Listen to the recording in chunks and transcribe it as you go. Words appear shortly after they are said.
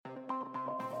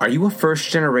Are you a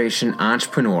first-generation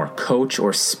entrepreneur, coach,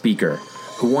 or speaker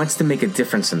who wants to make a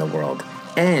difference in the world?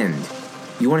 And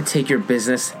you want to take your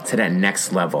business to that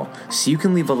next level so you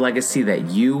can leave a legacy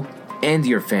that you and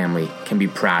your family can be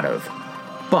proud of.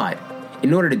 But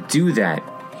in order to do that,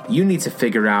 you need to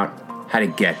figure out how to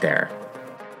get there.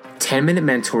 10 Minute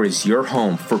Mentor is your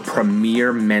home for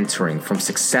premier mentoring from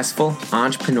successful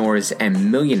entrepreneurs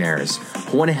and millionaires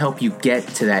who want to help you get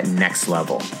to that next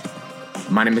level.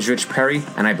 My name is Rich Perry,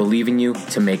 and I believe in you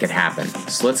to make it happen.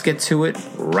 So let's get to it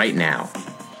right now.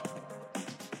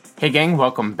 Hey gang,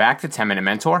 welcome back to 10 Minute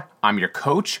Mentor. I'm your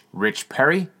coach, Rich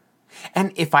Perry.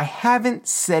 And if I haven't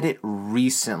said it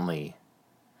recently,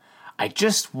 I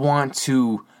just want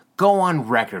to go on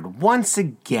record once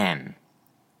again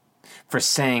for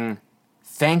saying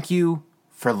thank you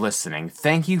for listening.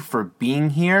 Thank you for being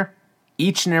here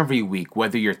each and every week,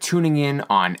 whether you're tuning in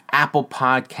on Apple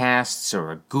Podcasts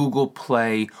or Google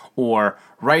Play or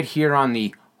right here on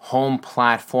the home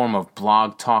platform of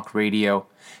Blog Talk Radio.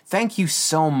 Thank you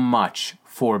so much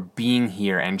for being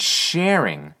here and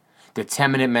sharing the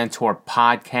 10 Minute Mentor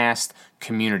podcast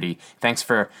community. Thanks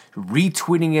for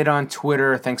retweeting it on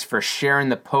Twitter. Thanks for sharing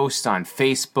the post on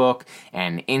Facebook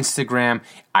and Instagram.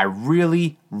 I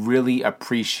really, really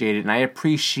appreciate it. And I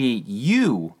appreciate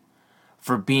you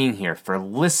for being here, for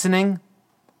listening,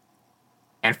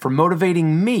 and for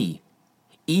motivating me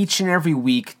each and every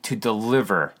week to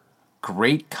deliver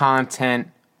great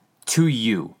content to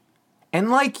you.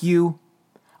 And like you,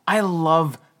 I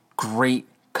love great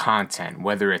content,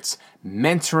 whether it's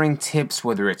mentoring tips,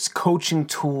 whether it's coaching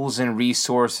tools and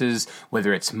resources,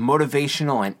 whether it's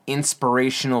motivational and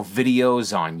inspirational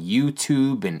videos on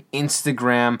YouTube and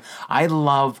Instagram. I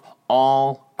love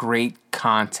all great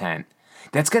content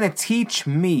that's going to teach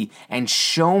me and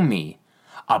show me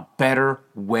a better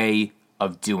way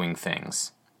of doing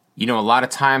things. You know, a lot of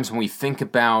times when we think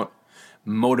about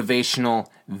motivational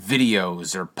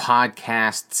videos or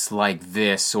podcasts like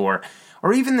this, or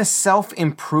even the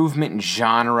self-improvement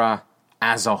genre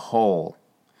as a whole,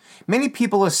 many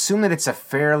people assume that it's a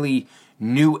fairly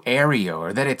new area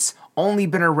or that it's only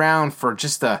been around for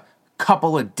just a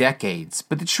couple of decades.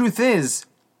 But the truth is,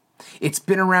 it's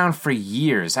been around for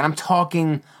years, and I'm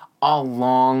talking a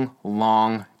long,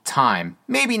 long time.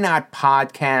 Maybe not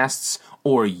podcasts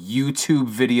or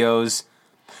YouTube videos,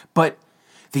 but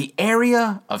the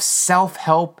area of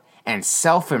self-help and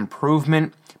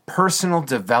self-improvement, personal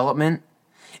development,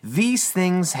 these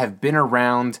things have been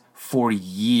around for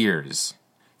years.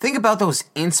 Think about those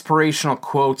inspirational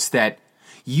quotes that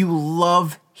you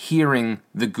love hearing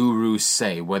the gurus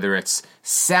say, whether it's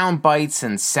sound bites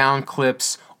and sound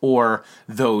clips or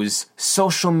those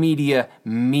social media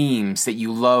memes that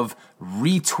you love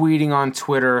retweeting on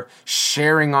Twitter,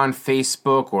 sharing on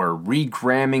Facebook, or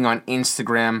regramming on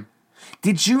Instagram.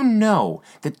 Did you know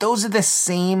that those are the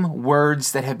same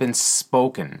words that have been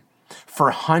spoken for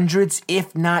hundreds,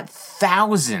 if not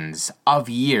thousands of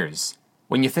years?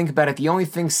 When you think about it, the only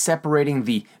thing separating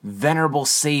the venerable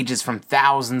sages from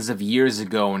thousands of years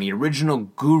ago and the original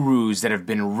gurus that have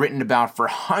been written about for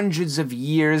hundreds of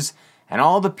years and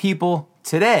all the people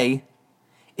today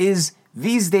is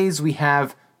these days we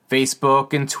have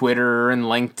Facebook and Twitter and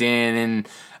LinkedIn and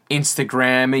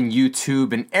Instagram and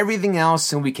YouTube and everything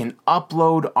else, and we can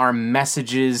upload our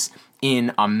messages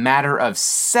in a matter of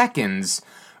seconds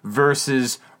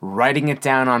versus writing it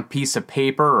down on a piece of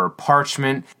paper or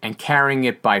parchment and carrying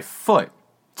it by foot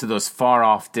to those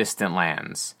far-off distant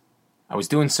lands. I was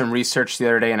doing some research the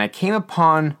other day and I came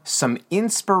upon some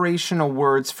inspirational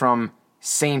words from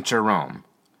Saint Jerome.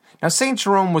 Now, Saint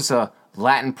Jerome was a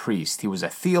Latin priest. He was a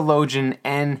theologian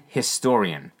and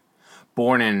historian.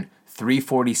 Born in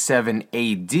 347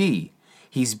 AD,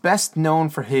 he's best known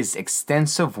for his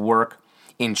extensive work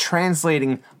in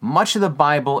translating much of the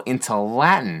Bible into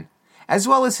Latin, as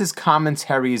well as his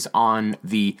commentaries on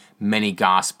the many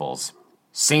Gospels.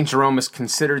 Saint Jerome is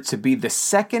considered to be the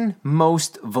second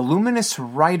most voluminous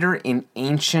writer in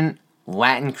ancient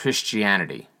Latin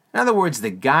Christianity. In other words,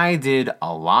 the guy did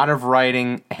a lot of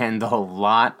writing and a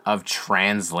lot of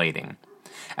translating.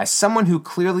 As someone who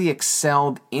clearly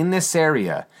excelled in this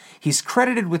area, he's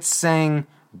credited with saying,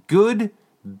 "Good,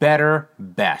 better,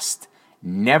 best.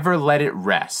 Never let it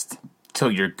rest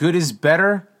till your good is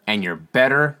better and your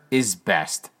better is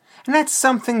best." And that's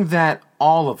something that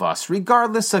all of us,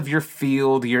 regardless of your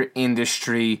field, your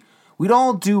industry, we'd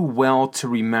all do well to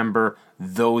remember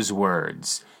those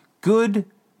words. Good,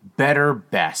 better,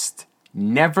 best.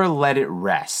 Never let it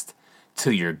rest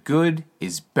till your good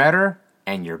is better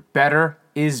and your better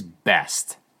is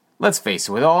best. Let's face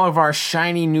it, with all of our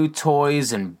shiny new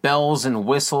toys and bells and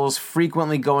whistles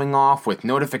frequently going off with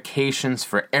notifications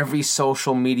for every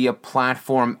social media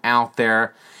platform out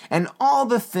there, and all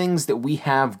the things that we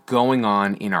have going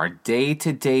on in our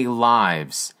day-to-day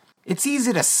lives, it's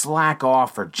easy to slack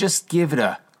off or just give it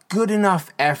a good enough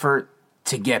effort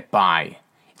to get by.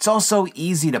 It's also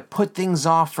easy to put things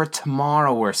off for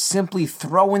tomorrow or simply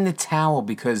throw in the towel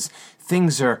because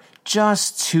things are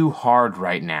just too hard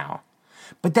right now.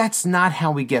 But that's not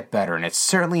how we get better, and it's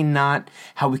certainly not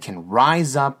how we can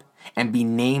rise up and be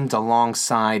named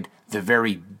alongside the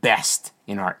very best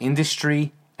in our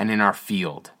industry and in our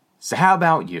field. So how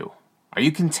about you? Are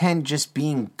you content just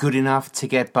being good enough to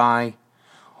get by?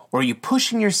 Or are you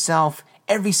pushing yourself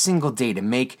every single day to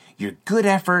make your good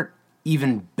effort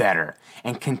even better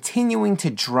and continuing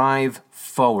to drive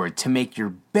forward to make your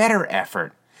better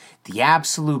effort the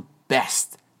absolute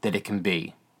best that it can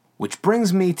be? Which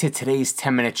brings me to today's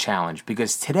 10-minute challenge,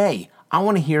 because today I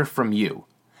want to hear from you.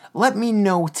 Let me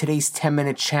know today's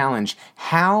 10-minute challenge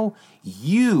how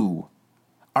you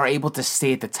are able to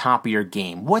stay at the top of your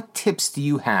game. What tips do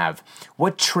you have?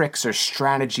 What tricks or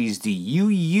strategies do you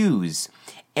use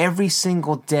every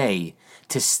single day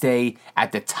to stay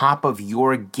at the top of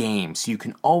your game so you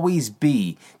can always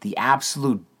be the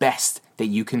absolute best that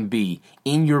you can be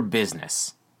in your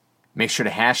business? Make sure to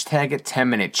hashtag it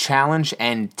 10-minute challenge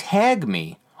and tag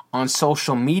me on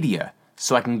social media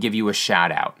so I can give you a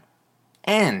shout out.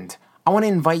 And I want to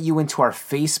invite you into our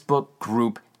Facebook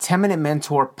group, 10-Minute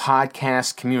Mentor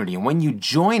Podcast Community. And when you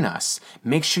join us,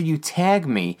 make sure you tag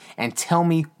me and tell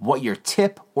me what your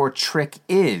tip or trick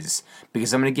is,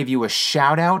 because I'm going to give you a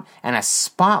shout out and a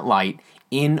spotlight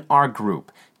in our group,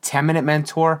 10-Minute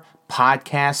Mentor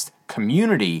Podcast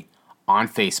Community on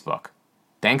Facebook.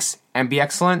 Thanks, and be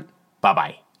excellent.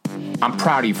 Bye-bye. I'm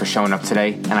proud of you for showing up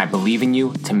today, and I believe in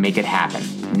you to make it happen.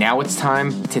 Now it's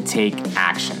time to take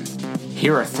action.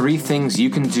 Here are 3 things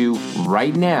you can do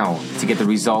right now to get the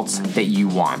results that you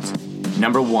want.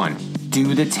 Number 1,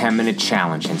 do the 10-minute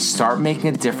challenge and start making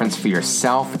a difference for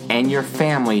yourself and your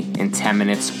family in 10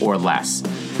 minutes or less.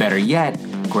 Better yet,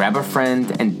 grab a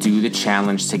friend and do the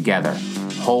challenge together.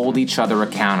 Hold each other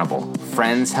accountable.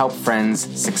 Friends help friends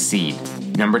succeed.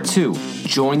 Number 2,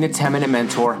 join the 10-Minute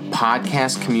Mentor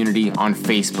podcast community on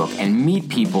Facebook and meet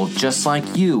people just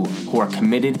like you who are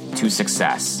committed to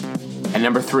success. And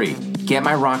number 3, get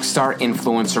my Rockstar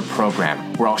Influencer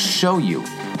program, where I'll show you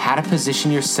how to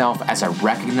position yourself as a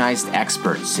recognized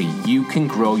expert so you can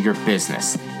grow your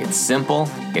business. It's simple,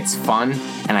 it's fun,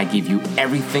 and I give you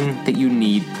everything that you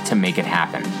need to make it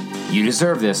happen. You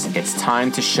deserve this. It's time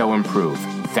to show and prove.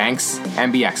 Thanks,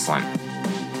 and be excellent.